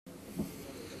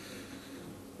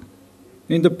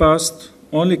In the past,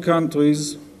 only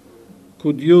countries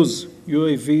could use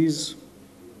UAVs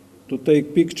to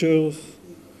take pictures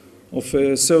of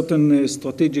certain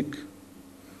strategic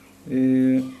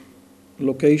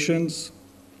locations.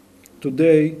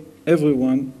 Today,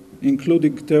 everyone,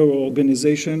 including terror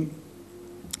organizations,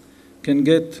 can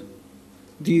get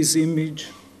these images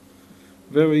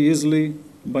very easily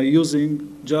by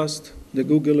using just the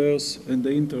Google Earth and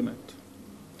the internet.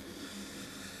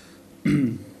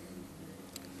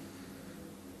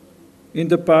 In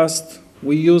the past,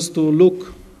 we used to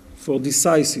look for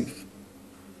decisive.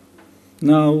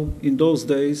 Now, in those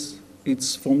days,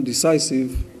 it's from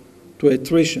decisive to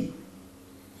attrition.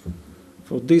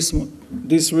 For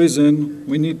this reason,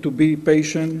 we need to be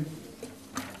patient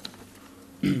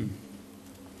and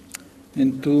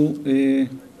to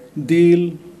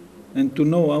deal and to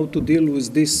know how to deal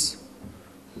with this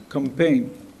campaign.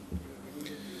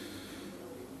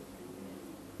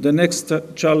 The next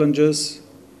challenges,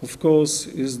 of course,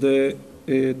 is the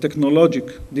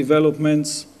technological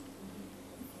developments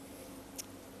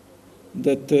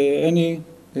that any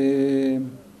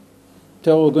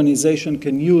terror organization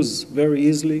can use very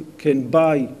easily, can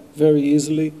buy very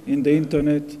easily in the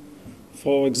internet.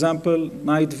 For example,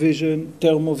 night vision,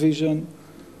 thermovision,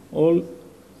 all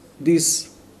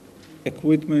this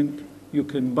equipment you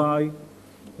can buy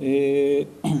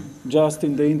just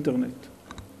in the internet.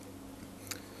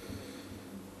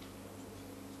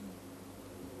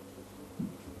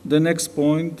 The next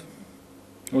point,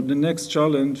 or the next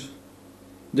challenge,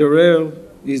 the rare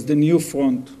is the new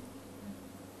front.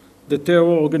 The terror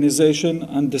organization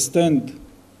understand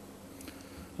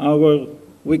our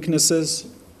weaknesses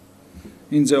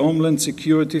in the homeland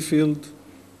security field,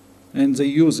 and they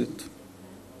use it.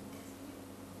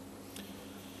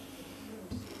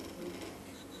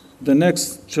 The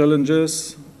next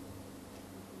challenges,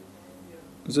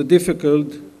 the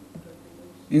difficult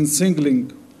in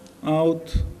singling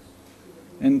out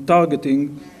and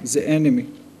targeting the enemy.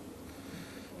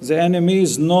 The enemy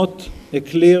is not a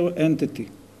clear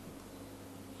entity.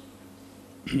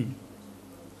 And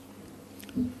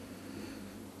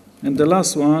the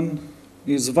last one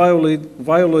is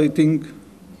violating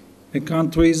a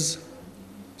country's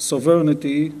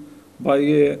sovereignty by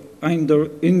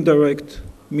indirect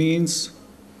means,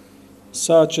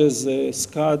 such as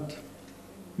Scud,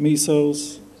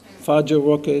 missiles, Fajr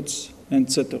rockets,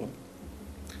 etc.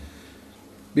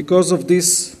 Because of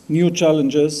these new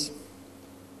challenges,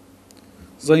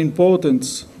 the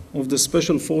importance of the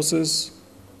special forces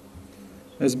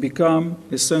has become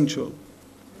essential.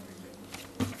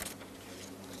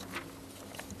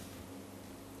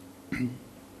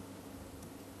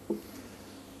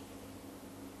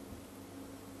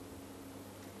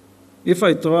 If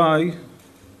I try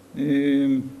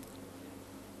to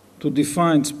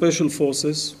define special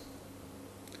forces,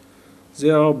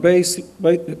 they are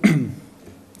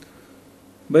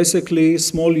basically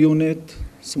small unit,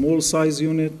 small size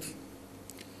unit.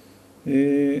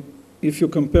 If you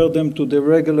compare them to the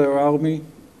regular army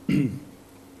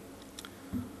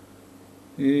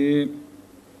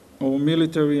or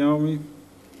military army,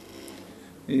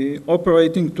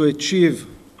 operating to achieve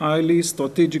highly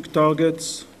strategic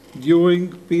targets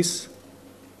during peace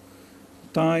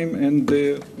time and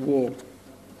the war.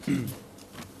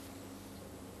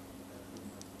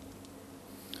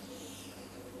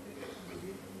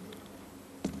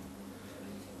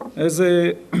 As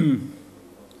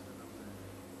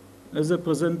I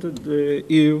presented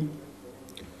here,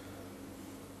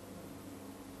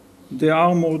 the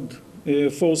armored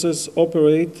forces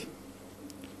operate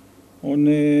on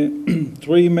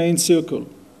three main circles.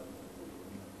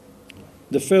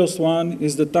 The first one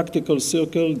is the tactical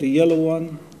circle, the yellow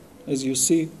one, as you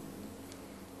see.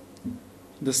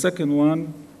 The second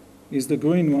one is the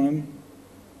green one,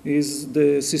 is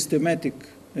the systematic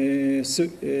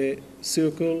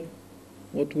circle,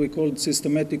 what we call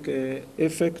systematic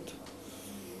effect.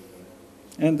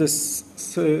 And the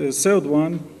third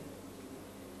one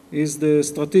is the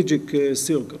strategic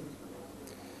circle.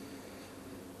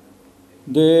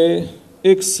 The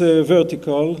X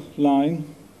vertical line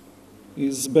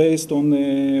is based on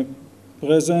a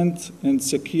present and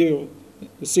secret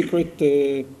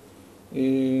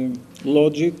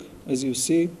logic, as you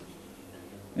see,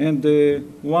 and the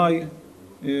Y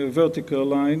vertical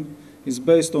line is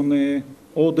based on a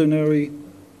ordinary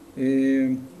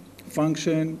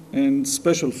function and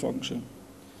special function.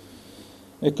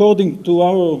 According to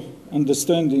our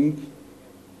understanding,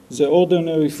 the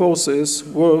ordinary forces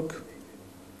work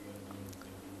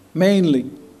mainly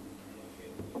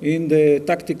in the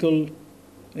tactical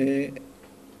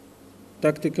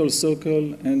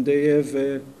circle, and they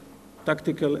have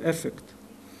tactical effect.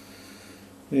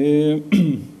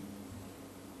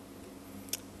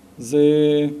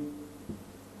 The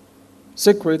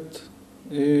secret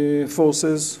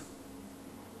forces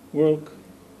work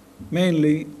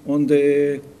mainly on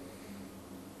the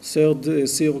third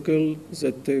circle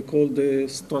that they call the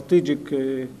strategic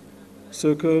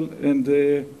circle, and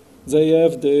they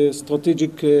have the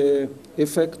strategic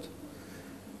effect,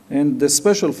 and the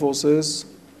special forces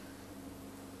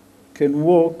can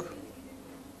work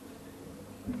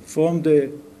from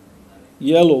the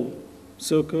yellow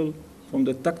circle, from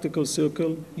the tactical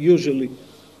circle, usually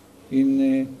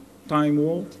in time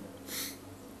war,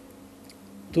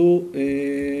 to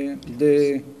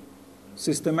the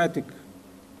systematic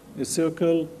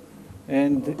circle,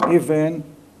 and even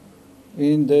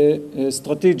in the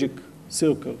strategic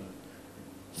circle.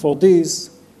 For this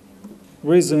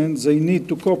reason, they need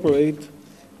to cooperate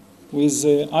with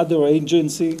other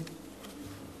agency.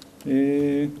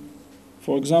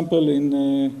 For example, in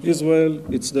Israel,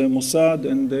 it's the Mossad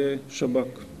and the Shabak.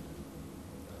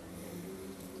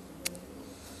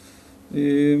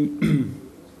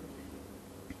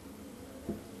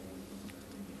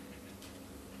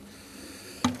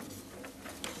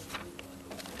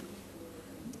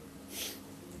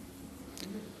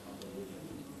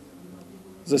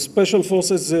 The Special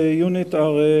Forces unit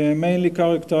are mainly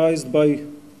characterized by,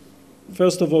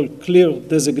 first of all, clear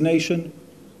designation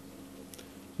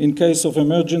in case of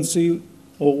emergency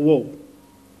or war.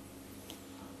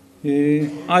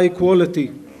 High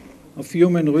quality of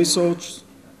human resource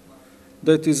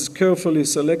that is carefully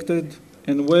selected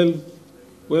and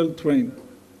well trained.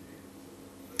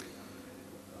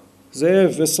 They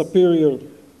have a superior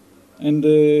and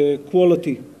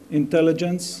quality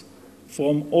intelligence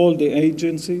from all the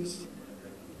agencies.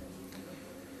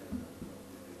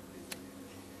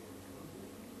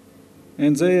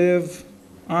 And they have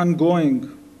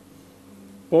ongoing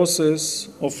process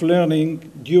of learning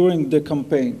during the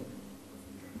campaign.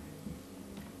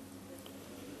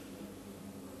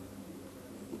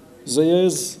 They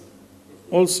have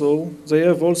also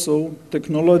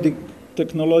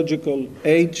technological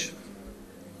age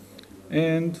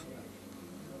and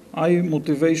high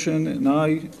motivation and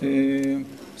high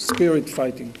spirit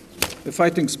fighting, the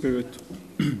fighting spirit.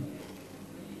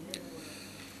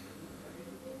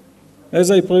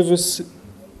 As I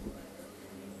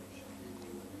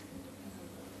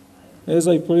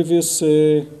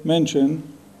previously mentioned,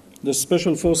 the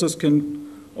Special Forces can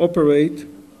operate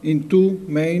in two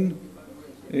main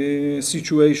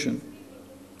situations.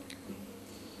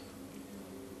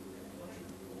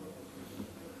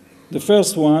 The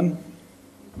first one,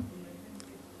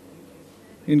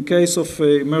 in case of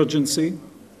emergency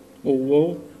or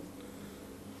war,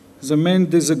 the main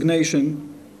designation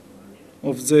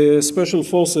of the Special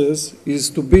Forces is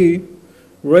to be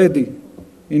ready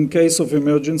in case of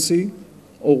emergency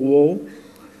or war.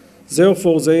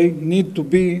 Therefore, they need to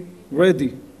be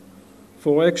ready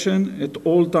for action at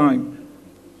all time,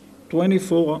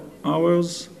 24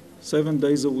 hours, 7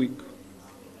 days a week.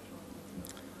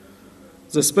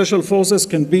 The Special Forces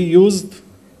can be used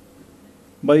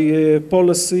by a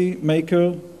policy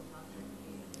maker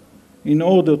in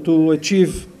order to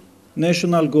achieve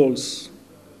national goals.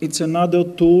 It's another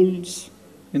tools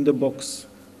in the box.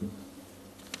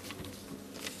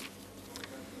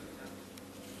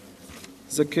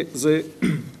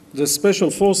 The Special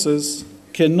Forces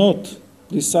cannot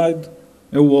decide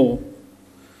a war.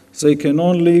 They can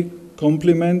only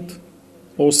complement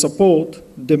or support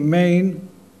the main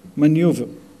maneuver.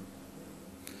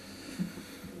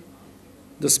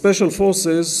 The Special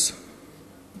Forces'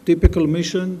 typical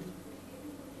mission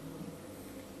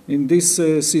in this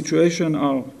situation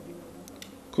are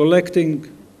collecting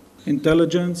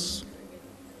intelligence,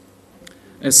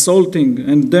 assaulting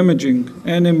and damaging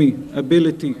enemy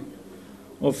ability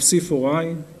of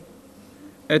C4I,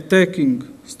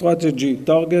 attacking strategy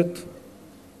target,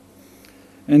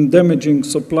 and damaging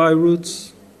supply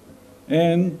routes,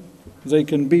 and they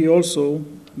can be also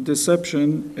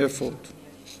deception effort.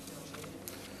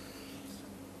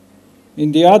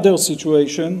 In the other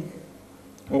situation,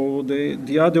 or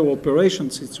the other operation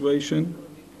situation,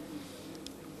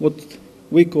 what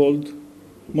we called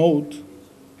mode,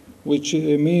 which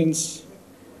means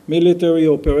military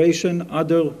operation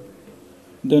other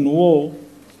than war,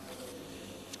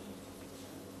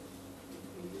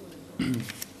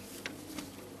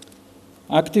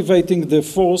 activating the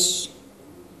force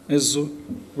as a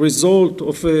result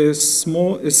of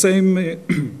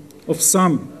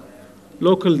some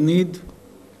local need.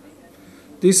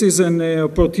 This is an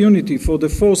opportunity for the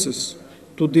forces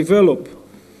to develop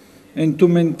and to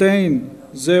maintain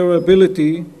their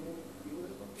ability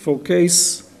for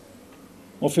case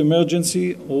of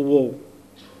emergency or war.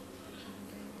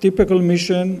 Typical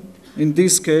mission in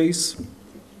this case: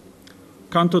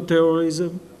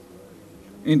 counterterrorism,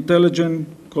 intelligence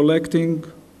collecting,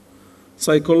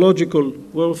 psychological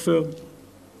warfare,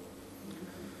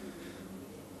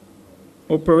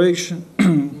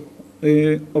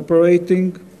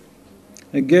 operating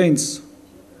against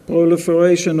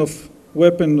proliferation of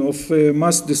weapons of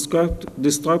mass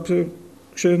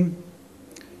destruction,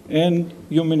 and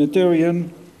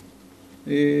humanitarian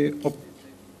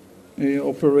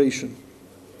operation.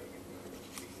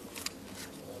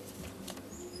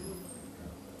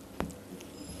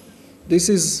 This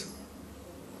is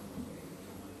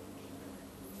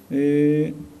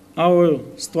our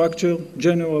structure,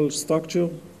 general structure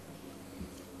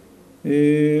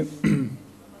in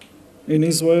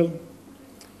Israel.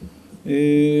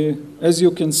 As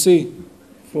you can see,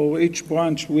 for each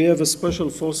branch we have a special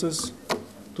forces,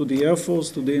 to the Air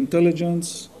Force, to the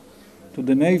intelligence, to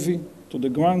the Navy, to the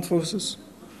ground forces.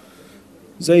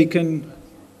 They can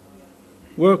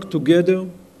work together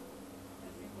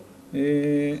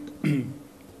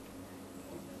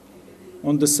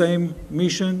on the same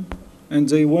mission, and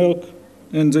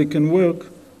they can work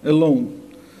alone.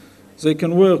 They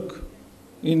can work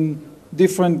in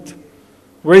different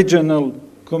regional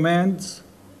commands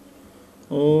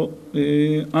or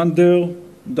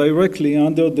directly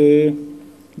under the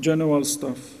general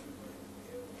staff.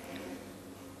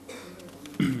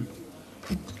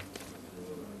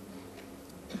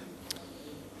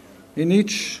 In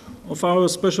each of our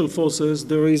special forces,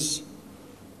 there is,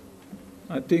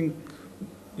 I think,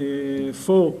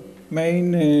 4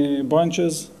 main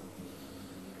branches.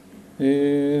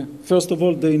 First of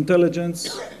all, the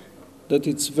intelligence, that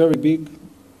it's very big.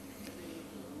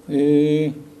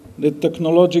 The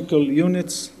technological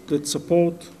units that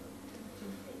support,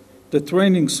 the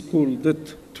training school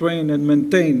that train and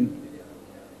maintain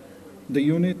the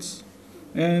units,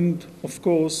 and of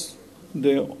course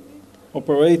the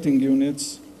operating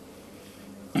units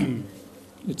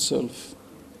itself.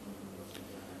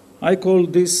 I call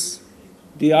this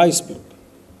the iceberg.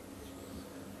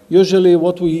 Usually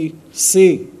what we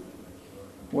see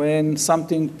when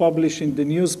something published in the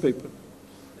newspaper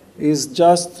is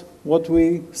just what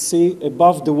we see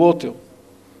above the water.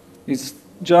 It's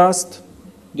just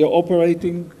the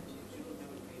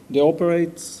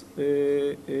operates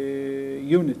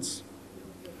units.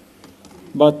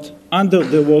 But under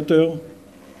the water,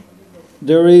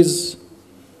 there is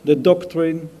the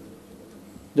doctrine,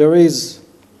 there is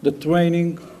the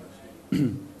training,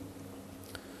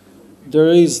 there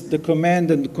is the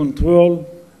command and control,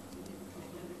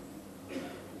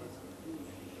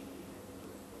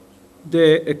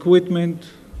 the equipment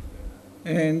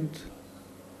and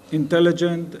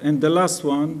intelligence, and the last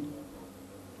one,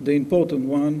 the important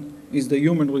one, is the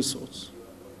human resource.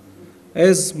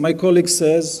 As my colleague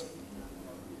says,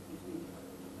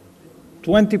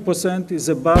 20% is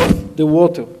above the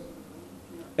water,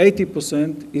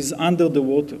 80% is under the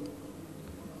water.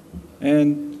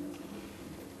 And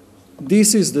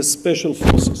this is the special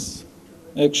forces,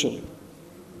 actually.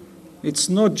 It's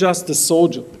not just the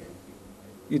soldier,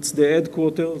 it's the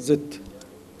headquarters that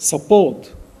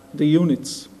support the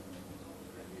units.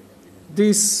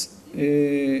 These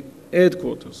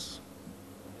headquarters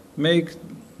make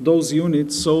those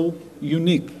units so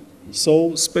unique,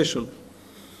 so special.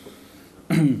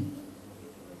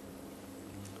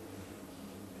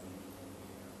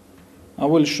 I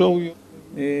will show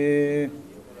you,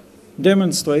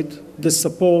 demonstrate the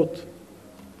support.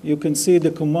 You can see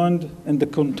the command and the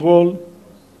control.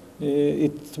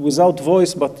 It's without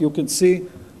voice, but you can see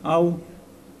how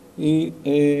he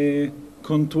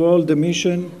control the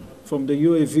mission from the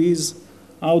UAVs,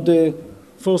 how the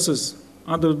forces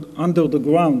under the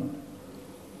ground,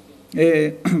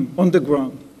 on the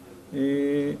ground,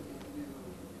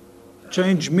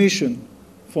 change mission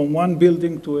from one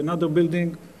building to another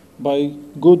building by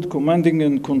good commanding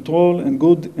and control and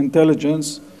good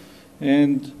intelligence.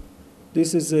 And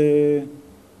this is a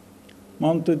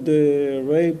mounted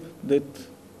rape that,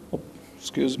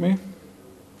 excuse me.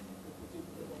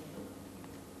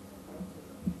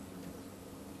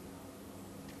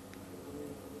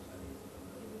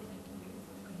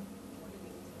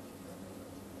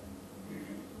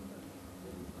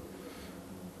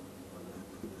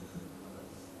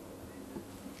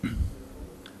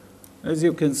 As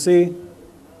you can see,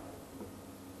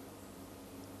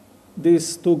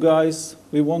 these 2 guys,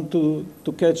 we want to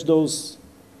catch those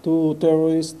 2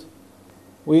 terrorists.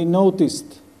 We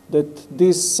noticed that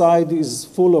this side is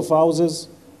full of houses,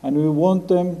 and we want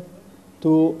them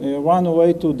to run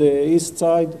away to the east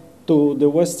side to the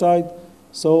west side.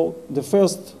 So the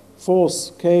first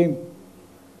force came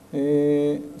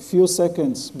a few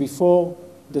seconds before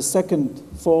the second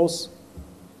force.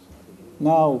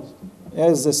 Now,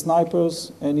 as the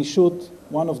snipers, and he shot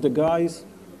one of the guys.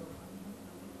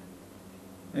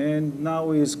 And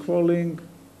now he is crawling.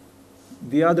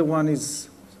 The other one is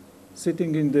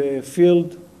sitting in the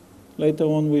field. Later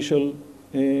on, we shall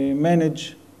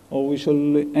manage, or we shall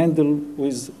handle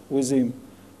with him.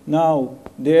 Now,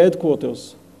 the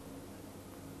headquarters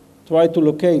try to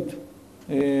locate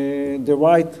the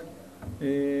right,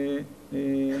 the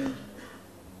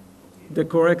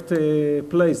correct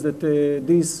place that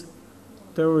this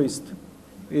terrorist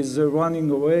is running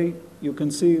away. You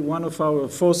can see one of our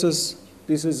forces.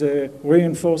 This is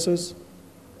reinforces.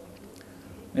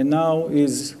 And now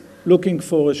is looking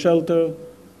for a shelter,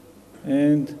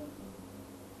 and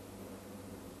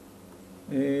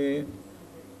the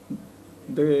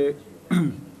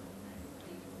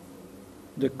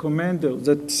commander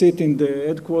that sit in the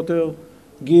headquarters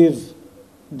give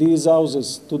these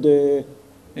houses to the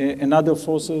another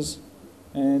forces,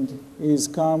 and is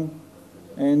come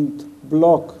and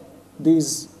block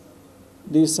this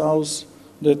house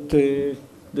that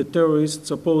the terrorists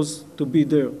supposed to be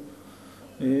there.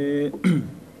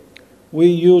 We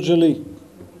usually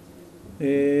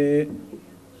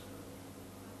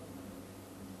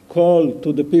call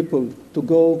to the people to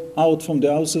go out from the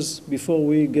houses before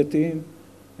we get in,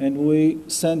 and we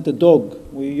send a dog.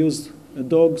 We use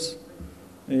dogs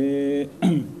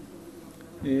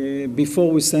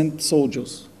before we send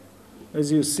soldiers.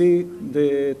 As you see,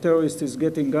 the terrorist is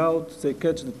getting out. They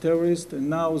catch the terrorist, and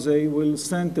now they will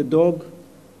send the dog.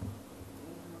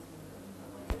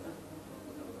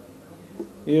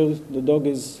 Here, the dog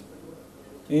is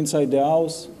inside the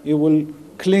house. He will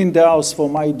clean the house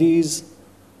from IDs,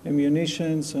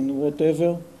 ammunitions, and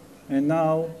whatever. And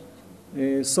now,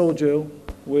 a soldier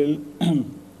will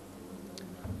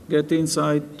get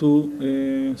inside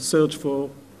to search for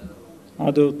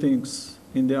other things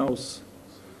in the house.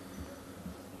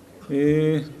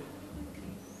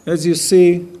 As you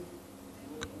see,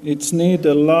 it's need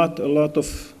a lot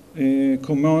of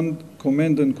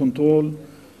command and control,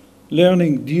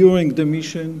 learning during the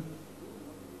mission.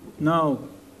 Now,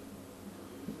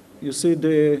 you see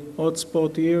the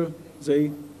hotspot here.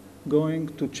 They going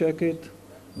to check it.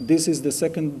 This is the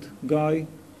second guy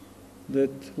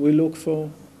that we look for,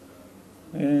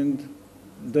 and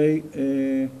they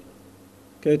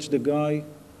catch the guy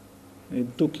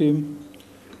and took him.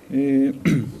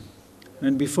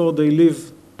 And before they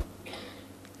leave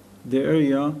the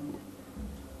area,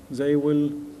 they will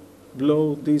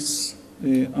blow this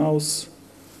house.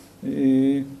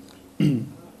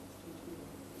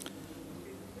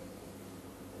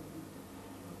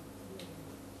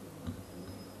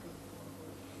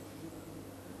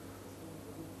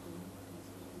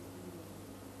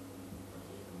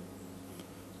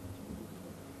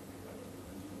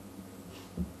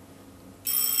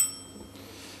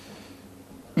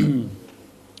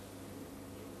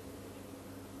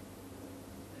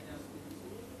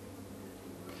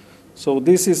 So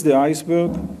this is the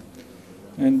iceberg,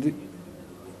 and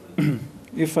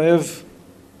if I have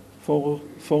 4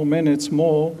 minutes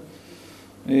more,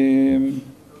 I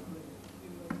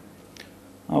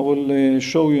will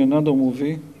show you another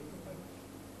movie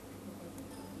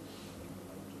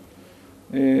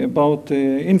about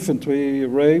infantry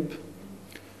rape.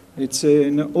 It's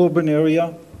in an urban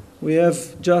area. We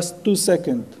have just 2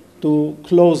 seconds to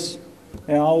close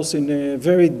a house in a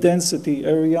very density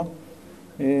area.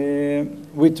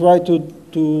 We try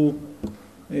to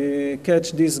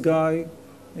catch this guy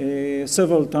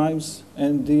several times,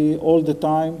 and all the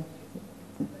time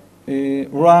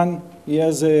run. He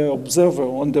has an observer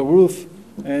on the roof,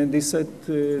 and he said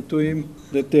to him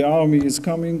that the army is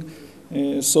coming.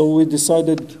 So we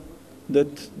decided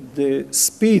that the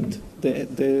speed,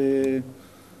 the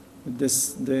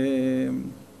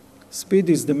speed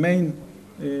is the main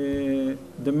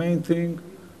thing.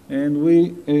 And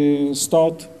we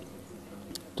start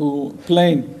to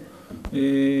plane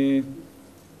to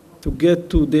get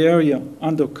to the area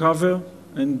under cover,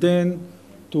 and then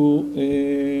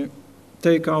to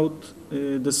take out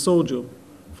the soldier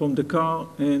from the car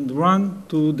and run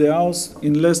to the house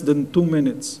in less than 2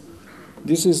 minutes.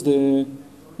 This is the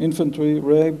infantry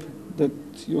rape that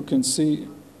you can see.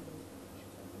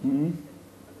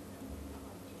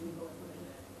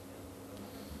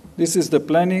 This is the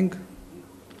planning.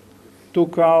 2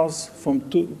 cars from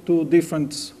two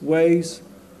different ways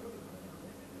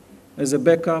as a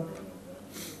backup.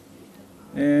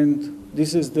 And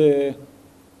this is the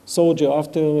soldier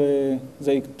after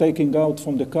they taking out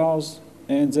from the cars,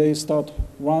 and they start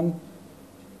run.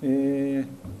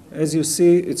 As you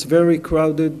see, it's very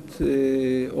crowded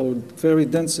or very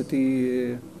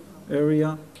density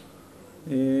area.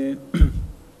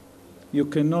 You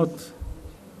cannot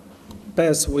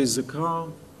pass with the car.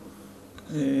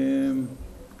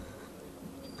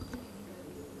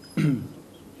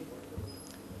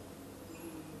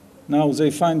 Now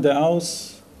they find the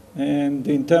house, and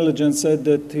the intelligence said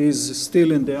that he's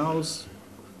still in the house,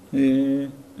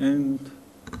 and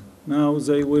now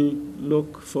they will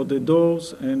look for the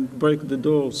doors and break the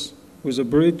doors with a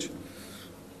bridge.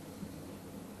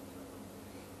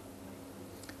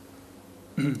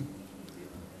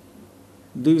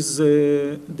 This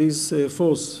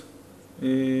force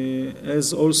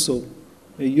has also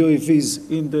UAVs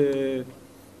in the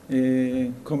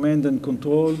command and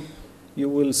control. You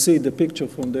will see the picture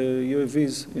from the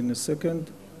UAVs in a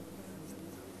second.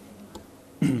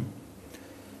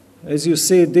 As you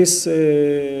see, this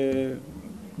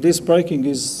breaking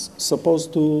is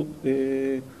supposed to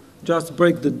just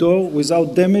break the door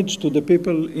without damage to the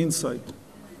people inside.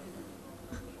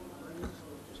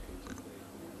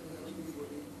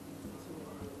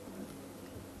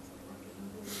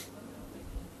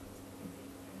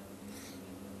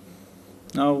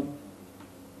 Now,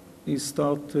 he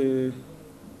start to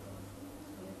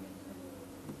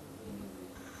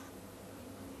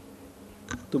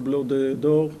blow the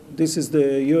door. This is the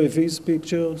UAV's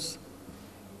pictures.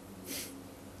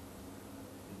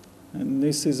 And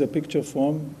this is a picture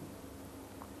from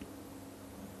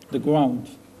the ground.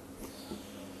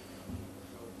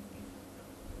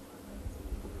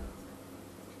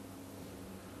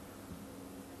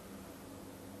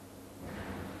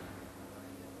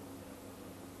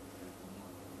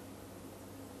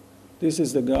 This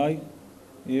is the guy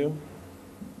here,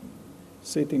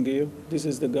 sitting here. This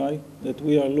is the guy that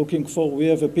we are looking for. We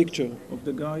have a picture of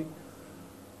the guy.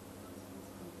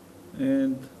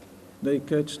 And they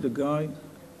catch the guy,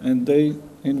 and they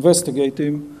investigate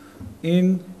him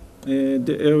in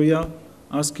the area,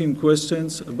 asking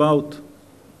questions about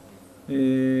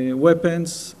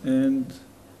weapons and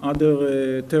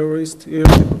other terrorists. Here,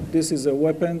 this is the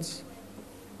weapons,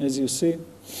 as you see.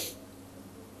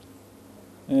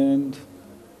 And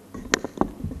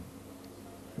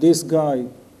this guy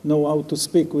know how to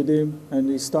speak with him, and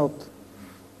he start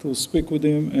to speak with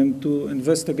him and to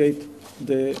investigate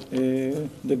the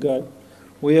guy.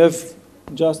 We have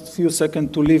just a few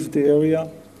seconds to leave the area.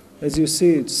 As you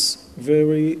see, it's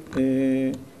very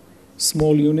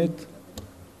small unit,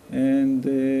 and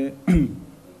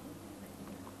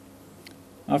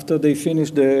after they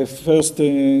finish the first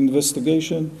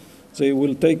investigation, they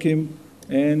will take him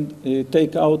and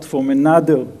take out from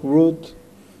another route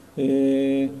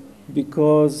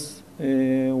because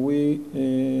we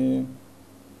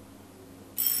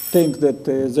think that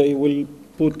they will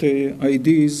put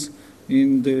IDs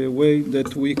in the way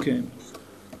that we can.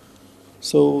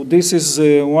 So this is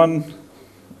two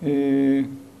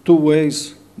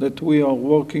ways that we are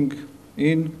working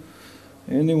in.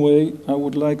 Anyway, I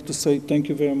would like to say thank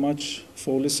you very much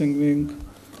for listening,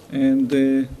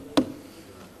 and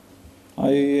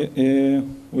I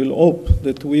will hope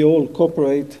that we all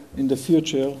cooperate in the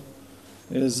future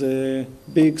as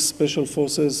big special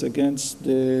forces against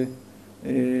the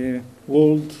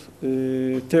world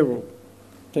terror.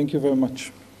 Thank you very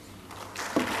much.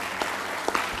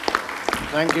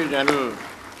 Thank you, General.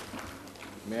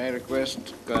 May I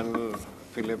request Colonel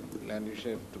Philip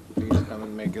Landishev to please come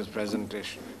and make his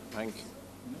presentation. Thank you.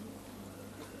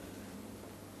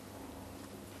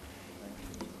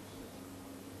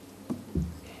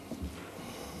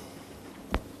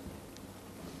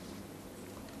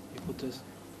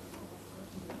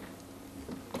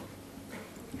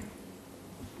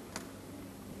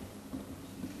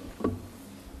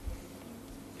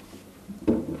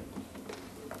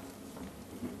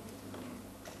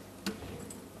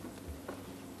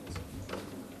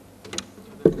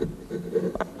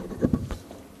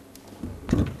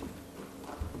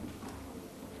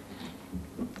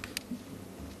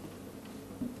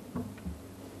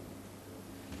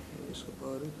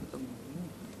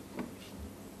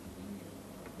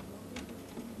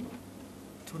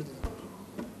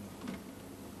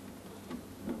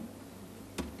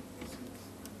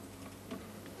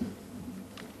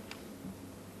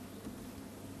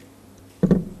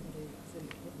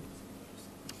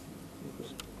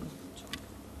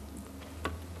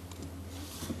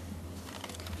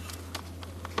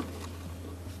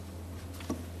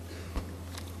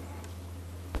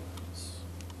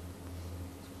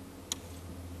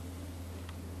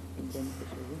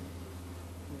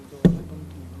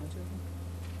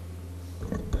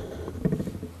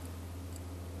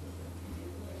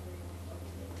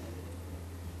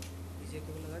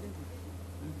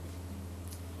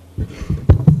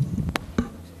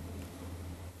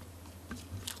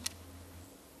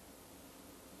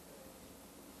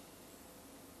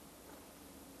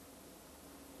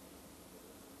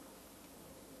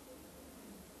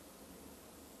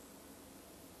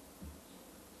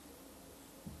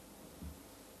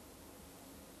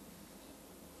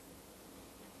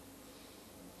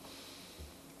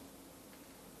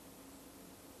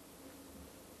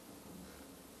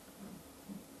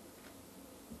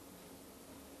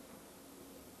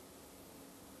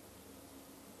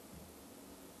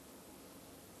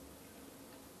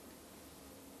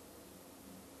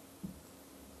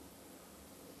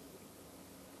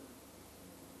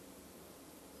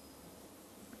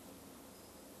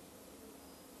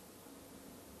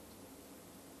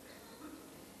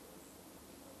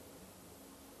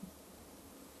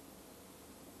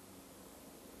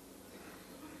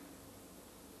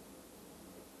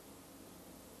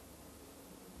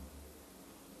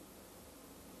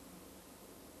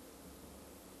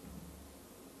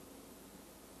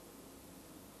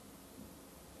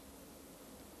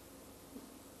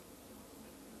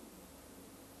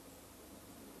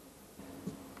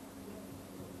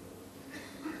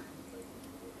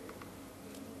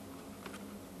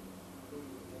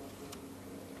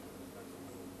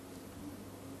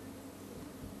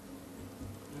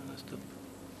 Stop.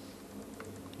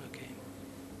 Okay.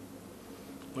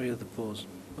 Where is the pause?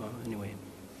 Oh, anyway.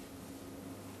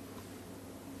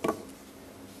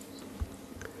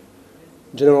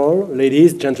 General,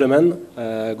 ladies, gentlemen,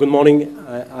 good morning.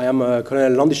 I am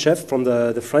Colonel Landyshev from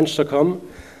the French SOCOM.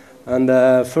 And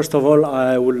first of all,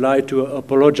 I would like to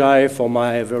apologize for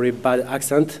my very bad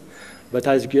accent. But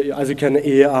as you can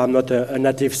hear, I'm not a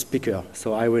native speaker,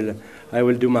 so I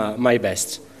will do my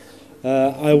best.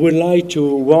 I would like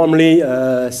to warmly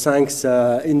thank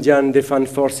Indian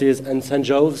Defense Forces and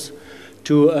CENJOWS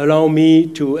to allow me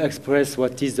to express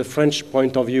what is the French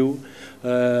point of view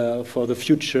for the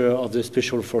future of the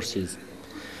Special Forces.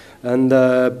 And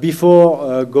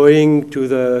before going to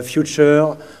the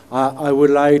future, I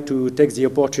would like to take the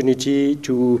opportunity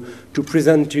to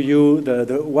present to you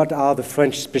what are the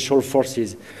French Special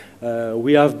Forces.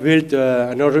 We have built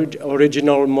an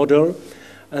original model,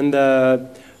 and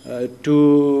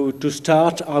to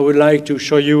start, I would like to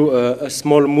show you a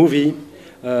small movie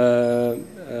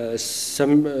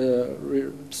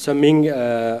summing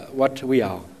what we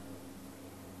are.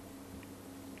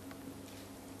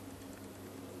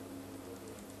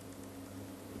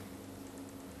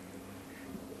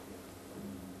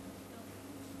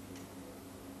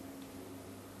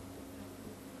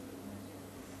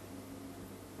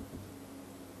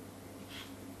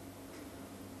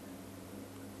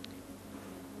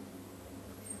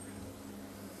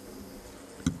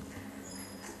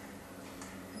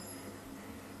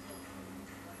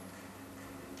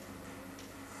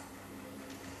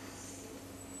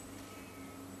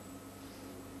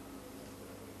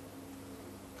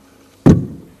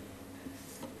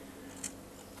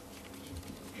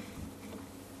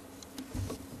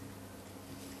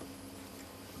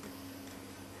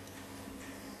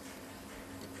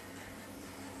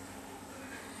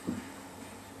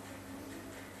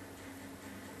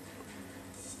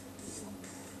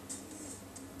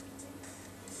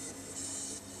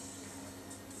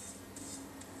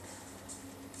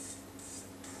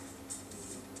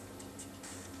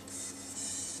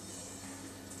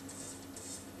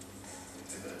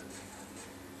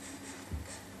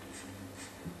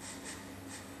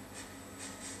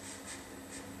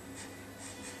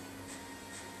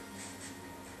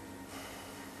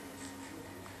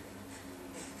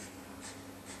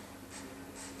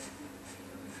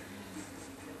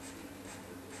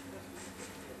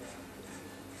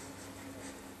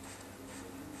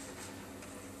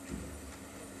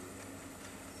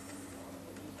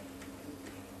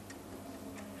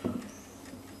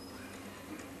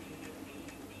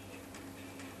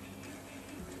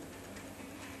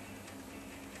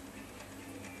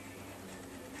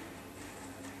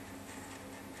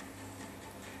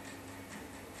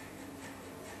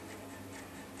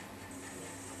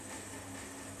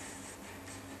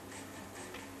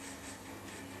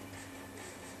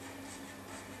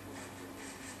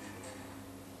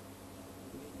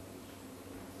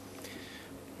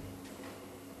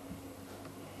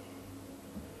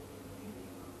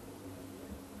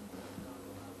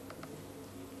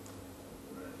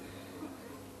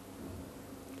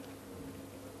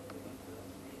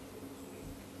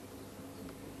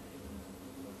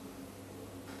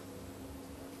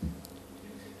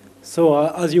 So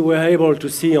as you were able to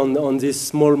see on this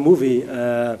small movie,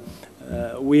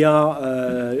 we are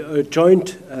a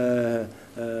joint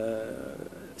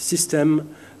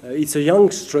system. It's a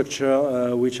young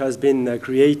structure which has been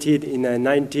created in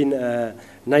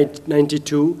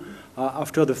 1992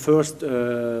 after the first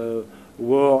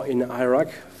war in Iraq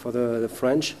for the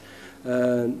French.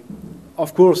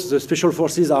 Of course, the Special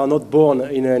Forces are not born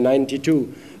in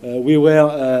 92. We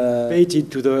were fated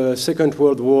to the Second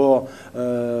World War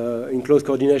in close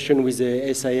coordination with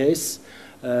the SAS.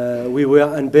 We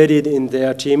were embedded in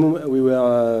their team. We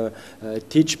were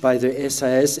taught by the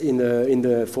SAS in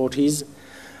the 40s.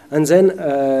 And then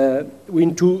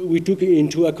we took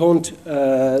into account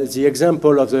the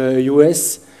example of the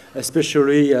US,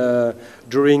 especially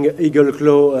during Eagle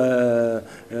Claw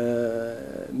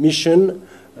mission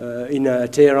in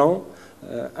Tehran.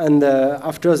 And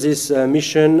after this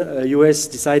mission, US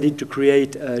decided to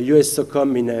create US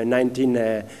SOCOM in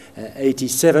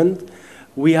 1987.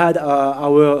 We had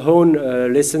our own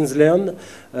lessons learned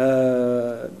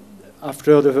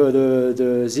after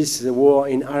this war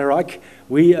in Iraq.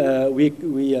 We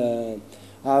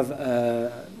have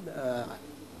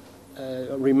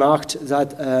remarked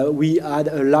that we had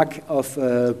a lack of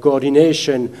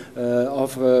coordination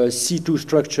of C2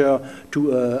 structure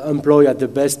to employ at the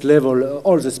best level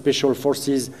all the special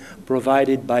forces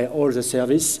provided by all the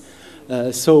service.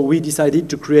 So we decided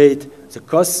to create the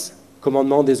COS,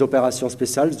 Commandement des Opérations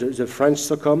Spéciales, the French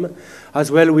SOCOM.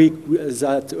 As well, we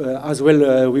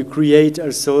create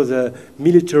also the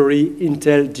Military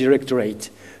Intel Directorate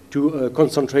to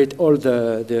concentrate all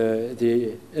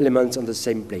the elements on the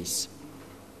same place.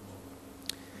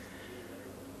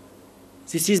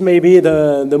 This is maybe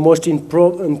the most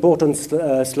important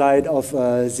slide of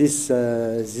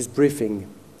this briefing.